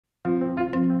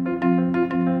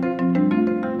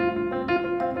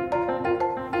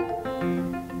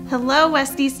Hello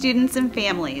Westy students and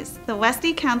families. The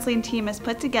Westy counseling team has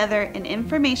put together an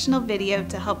informational video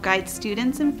to help guide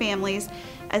students and families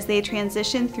as they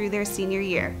transition through their senior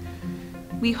year.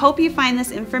 We hope you find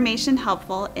this information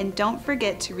helpful, and don't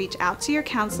forget to reach out to your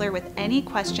counselor with any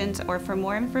questions or for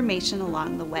more information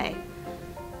along the way.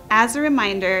 As a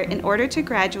reminder, in order to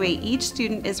graduate, each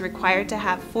student is required to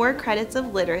have 4 credits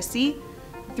of literacy,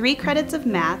 3 credits of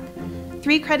math,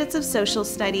 3 credits of social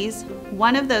studies,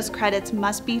 1 of those credits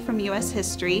must be from U.S.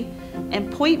 history,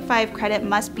 and 0.5 credit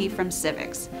must be from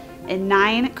civics, and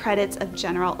 9 credits of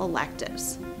general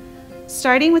electives.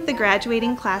 Starting with the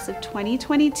graduating class of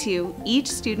 2022, each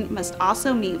student must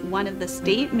also meet one of the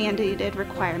state-mandated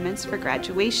requirements for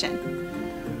graduation.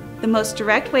 The most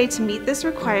direct way to meet this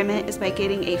requirement is by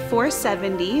getting a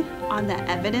 470 on the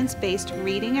evidence-based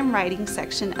reading and writing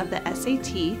section of the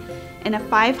SAT and a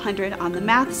 500 on the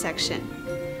math section.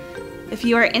 If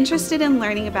you are interested in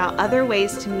learning about other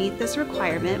ways to meet this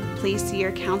requirement, please see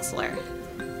your counselor.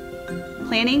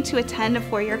 Planning to attend a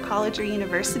 4-year college or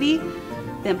university?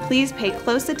 Then please pay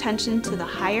close attention to the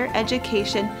higher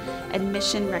education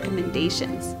admission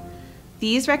recommendations.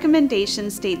 These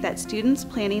recommendations state that students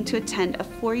planning to attend a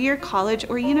 4-year college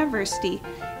or university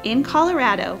in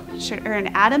Colorado should earn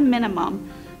at a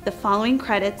minimum the following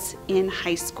credits in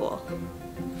high school: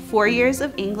 4 years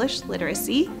of English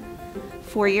literacy,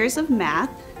 4 years of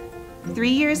math, 3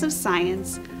 years of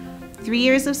science, 3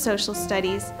 years of social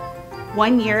studies,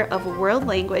 1 year of a world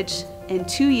language, and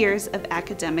 2 years of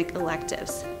academic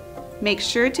electives. Make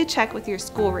sure to check with your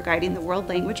school regarding the world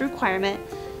language requirement,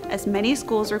 as many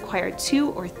schools require 2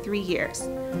 or 3 years.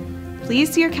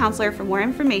 Please see your counselor for more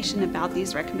information about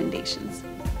these recommendations.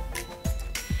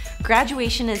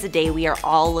 Graduation is a day we are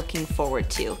all looking forward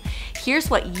to. Here's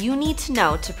what you need to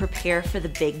know to prepare for the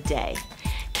big day.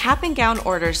 Cap and gown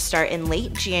orders start in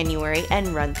late January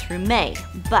and run through May,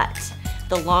 but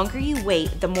the longer you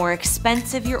wait, the more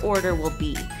expensive your order will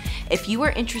be. If you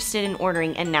are interested in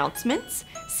ordering announcements,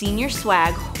 senior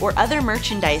swag, or other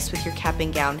merchandise with your cap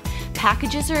and gown,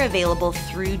 packages are available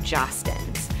through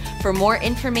Jostens. For more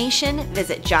information,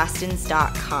 visit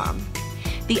jostens.com.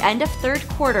 The end of 3rd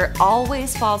quarter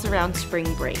always falls around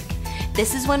spring break.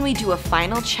 This is when we do a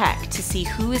final check to see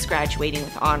who is graduating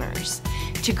with honors.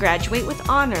 To graduate with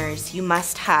honors, you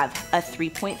must have a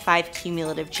 3.5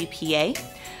 cumulative GPA,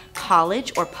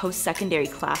 college or post-secondary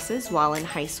classes while in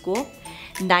high school,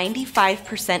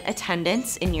 95%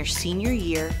 attendance in your senior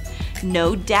year,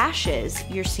 no dashes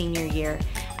your senior year,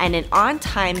 and an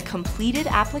on-time completed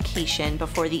application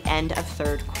before the end of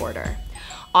 3rd quarter.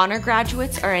 Honor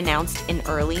graduates are announced in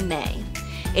early May.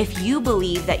 If you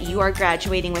believe that you are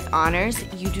graduating with honors,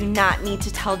 you do not need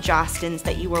to tell Jostens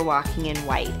that you are walking in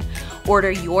white.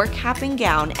 Order your cap and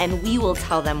gown and we will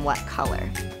tell them what color.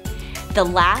 The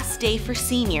last day for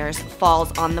seniors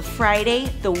falls on the Friday,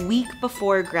 the week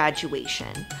before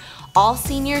graduation. All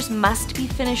seniors must be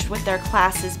finished with their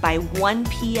classes by 1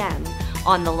 p.m.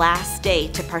 on the last day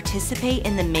to participate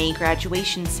in the May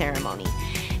graduation ceremony.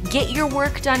 Get your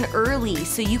work done early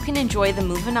so you can enjoy the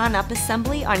Moving On Up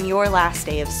assembly on your last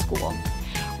day of school.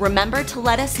 Remember to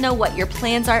let us know what your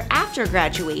plans are after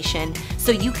graduation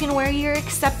so you can wear your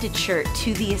accepted shirt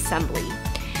to the assembly.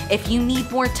 If you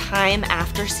need more time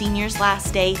after seniors'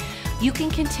 last day, you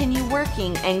can continue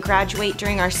working and graduate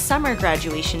during our summer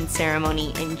graduation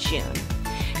ceremony in June.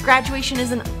 Graduation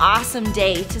is an awesome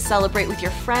day to celebrate with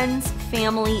your friends,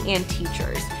 family, and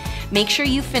teachers. Make sure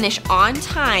you finish on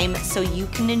time so you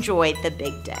can enjoy the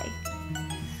big day.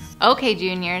 Okay,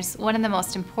 juniors, one of the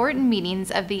most important meetings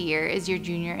of the year is your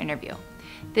junior interview.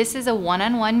 This is a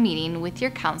one-on-one meeting with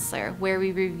your counselor where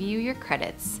we review your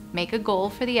credits, make a goal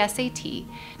for the SAT,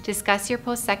 discuss your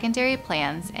post-secondary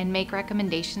plans, and make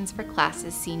recommendations for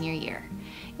classes senior year.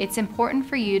 It's important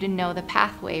for you to know the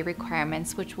pathway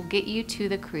requirements which will get you to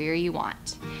the career you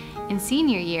want. In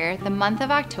senior year, the month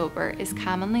of October is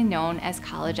commonly known as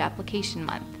College Application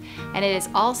Month, and it is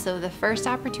also the first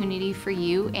opportunity for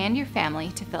you and your family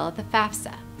to fill out the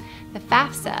FAFSA. The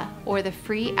FAFSA, or the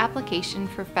Free Application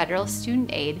for Federal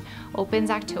Student Aid, opens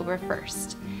October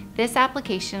 1st. This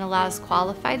application allows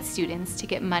qualified students to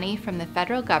get money from the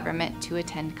federal government to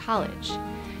attend college.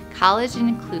 College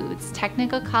includes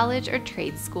technical college or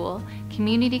trade school,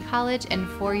 community college, and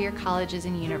 4-year colleges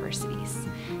and universities.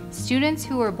 Students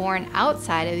who were born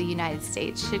outside of the United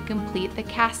States should complete the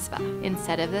CASFA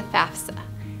instead of the FAFSA.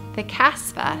 The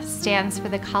CASFA stands for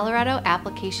the Colorado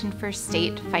Application for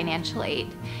State Financial Aid.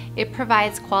 It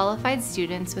provides qualified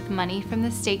students with money from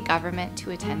the state government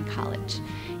to attend college.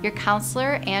 Your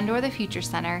counselor and/or the Future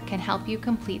Center can help you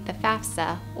complete the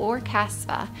FAFSA or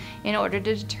CASFA in order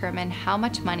to determine how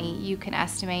much money you can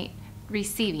estimate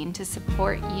receiving to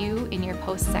support you in your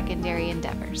post-secondary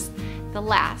endeavors. The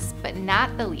last, but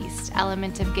not the least,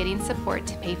 element of getting support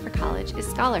to pay for college is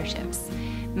scholarships.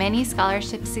 Many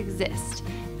scholarships exist.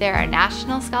 There are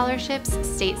national scholarships,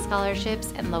 state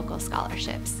scholarships, and local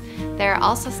scholarships. There are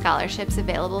also scholarships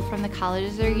available from the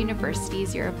colleges or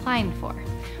universities you're applying for.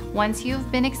 Once you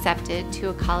have been accepted to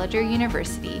a college or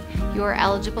university, you are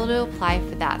eligible to apply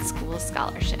for that school's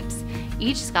scholarships.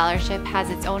 Each scholarship has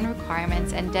its own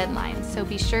requirements and deadlines, so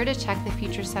be sure to check the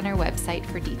Future Center website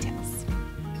for details.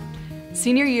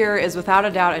 Senior year is without a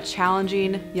doubt a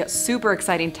challenging yet super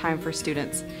exciting time for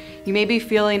students. You may be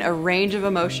feeling a range of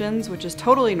emotions, which is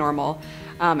totally normal,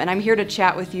 and I'm here to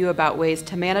chat with you about ways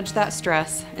to manage that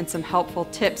stress and some helpful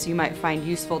tips you might find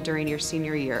useful during your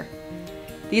senior year.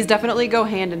 These definitely go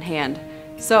hand in hand,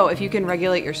 so if you can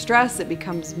regulate your stress, it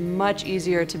becomes much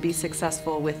easier to be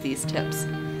successful with these tips.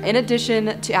 In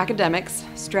addition to academics,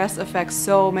 stress affects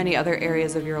so many other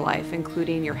areas of your life,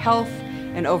 including your health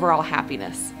and overall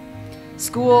happiness.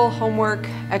 School, homework,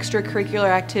 extracurricular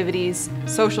activities,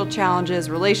 social challenges,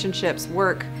 relationships,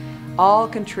 work, all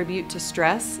contribute to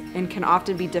stress and can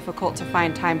often be difficult to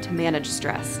find time to manage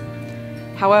stress.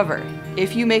 However,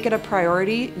 if you make it a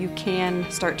priority, you can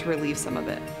start to relieve some of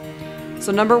it.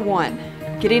 So number one,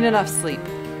 getting enough sleep.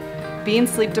 Being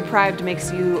sleep deprived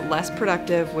makes you less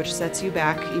productive, which sets you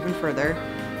back even further.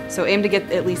 So aim to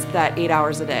get at least that 8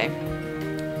 hours a day.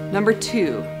 Number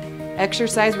two,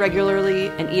 exercise regularly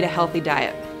and eat a healthy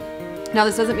diet. Now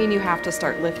this doesn't mean you have to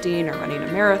start lifting or running a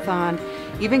marathon.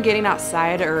 Even getting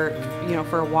outside or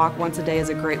for a walk once a day is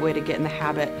a great way to get in the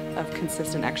habit of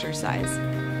consistent exercise.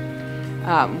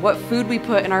 What food we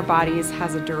put in our bodies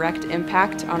has a direct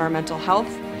impact on our mental health.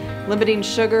 Limiting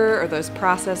sugar or those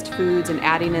processed foods and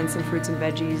adding in some fruits and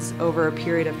veggies over a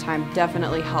period of time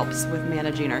definitely helps with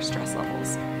managing our stress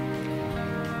levels.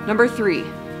 Number three,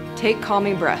 take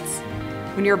calming breaths.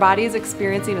 When your body is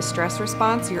experiencing a stress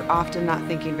response, you're often not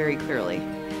thinking very clearly.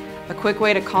 A quick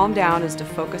way to calm down is to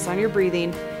focus on your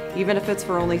breathing, even if it's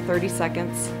for only 30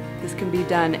 seconds. This can be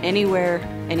done anywhere,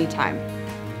 anytime.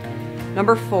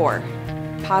 Number four,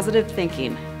 positive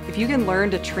thinking. If you can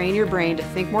learn to train your brain to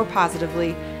think more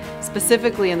positively,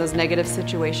 specifically in those negative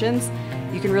situations,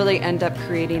 you can really end up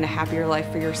creating a happier life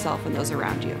for yourself and those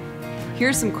around you.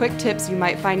 Here's some quick tips you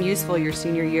might find useful your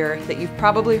senior year that you've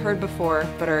probably heard before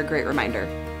but are a great reminder.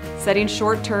 Setting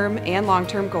short-term and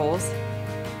long-term goals,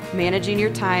 managing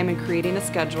your time and creating a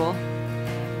schedule,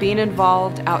 being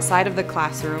involved outside of the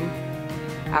classroom,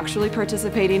 actually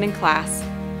participating in class,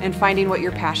 and finding what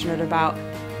you're passionate about,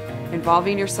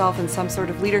 involving yourself in some sort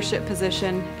of leadership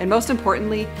position, and most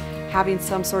importantly, having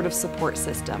some sort of support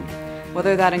system.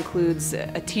 Whether that includes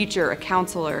a teacher, a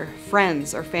counselor,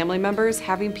 friends, or family members,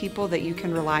 having people that you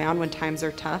can rely on when times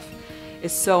are tough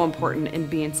is so important in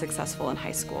being successful in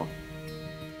high school.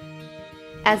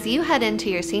 As you head into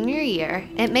your senior year,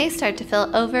 it may start to feel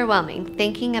overwhelming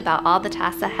thinking about all the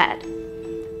tasks ahead.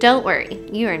 Don't worry,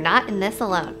 you are not in this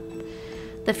alone.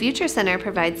 The Future Center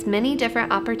provides many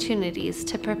different opportunities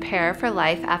to prepare for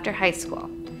life after high school.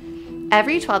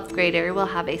 Every 12th grader will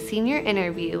have a senior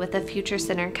interview with a Future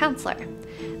Center counselor.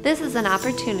 This is an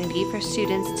opportunity for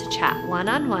students to chat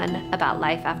one-on-one about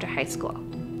life after high school.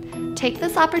 Take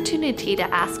this opportunity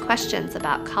to ask questions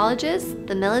about colleges,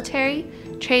 the military,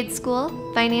 trade school,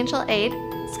 financial aid,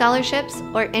 scholarships,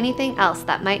 or anything else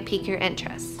that might pique your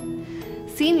interest.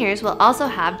 Seniors will also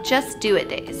have Just Do It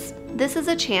days. This is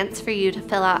a chance for you to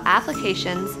fill out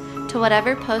applications to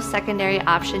whatever post-secondary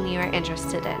option you are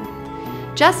interested in.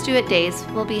 Just Do It days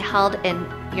will be held in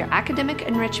your academic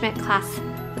enrichment class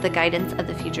with the guidance of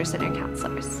the Future Center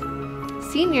counselors.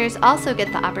 Seniors also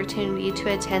get the opportunity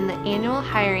to attend the annual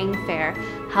hiring fair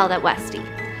held at Westy.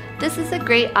 This is a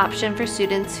great option for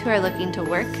students who are looking to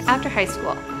work after high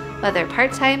school, whether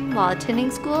part-time while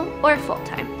attending school or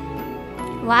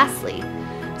full-time. Lastly,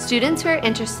 students who are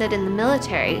interested in the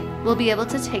military will be able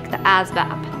to take the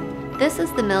ASVAB. This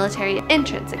is the military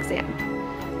entrance exam.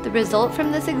 The result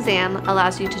from this exam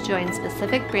allows you to join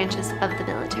specific branches of the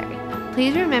military.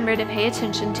 Please remember to pay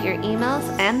attention to your emails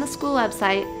and the school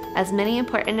website, as many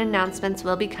important announcements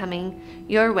will be coming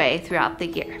your way throughout the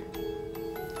year.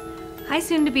 Hi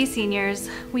soon-to-be seniors.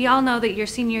 We all know that your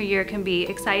senior year can be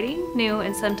exciting, new,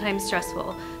 and sometimes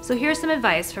stressful. So here's some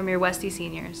advice from your Westy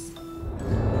seniors.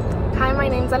 Hi, my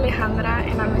name's Alejandra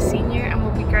and I'm a senior and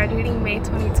will be graduating May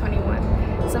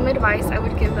 2021. Some advice I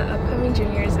would give the upcoming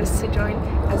juniors is to join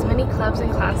as many clubs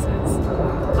and classes.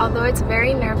 Although it's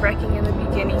very nerve-wracking in the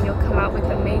beginning, you'll come out with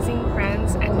amazing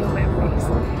friends and new memories.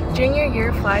 Junior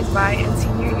year flies by and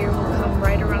senior year will come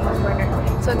right around the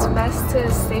corner, so it's best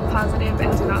to stay positive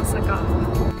and do not suck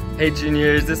off. Hey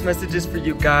juniors, this message is for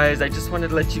you guys. I just wanted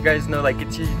to let you guys know, like,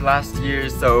 it's your last year,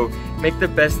 so make the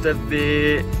best of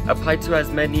it. Apply to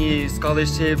as many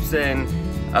scholarships and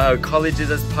colleges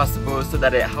as possible so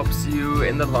that it helps you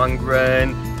in the long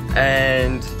run,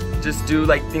 and just do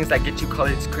like things that get you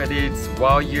college credits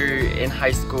while you're in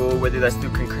high school, whether that's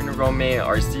through concurrent enrollment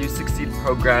or See You Succeed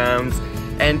programs,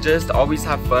 and just always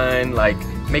have fun, like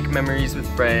make memories with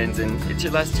friends, and it's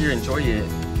your last year, enjoy it.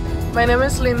 My name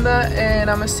is Linda and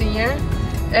I'm a senior,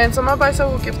 and some advice I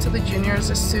will give to the juniors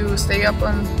is to stay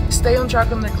on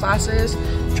track on their classes.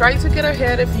 Try to get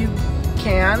ahead if you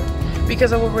can,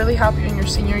 because it will really help you in your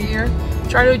senior year.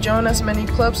 Try to join as many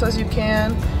clubs as you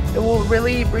can. It will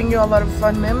really bring you a lot of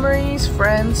fun memories,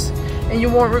 friends, and you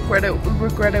won't regret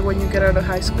it when you get out of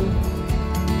high school.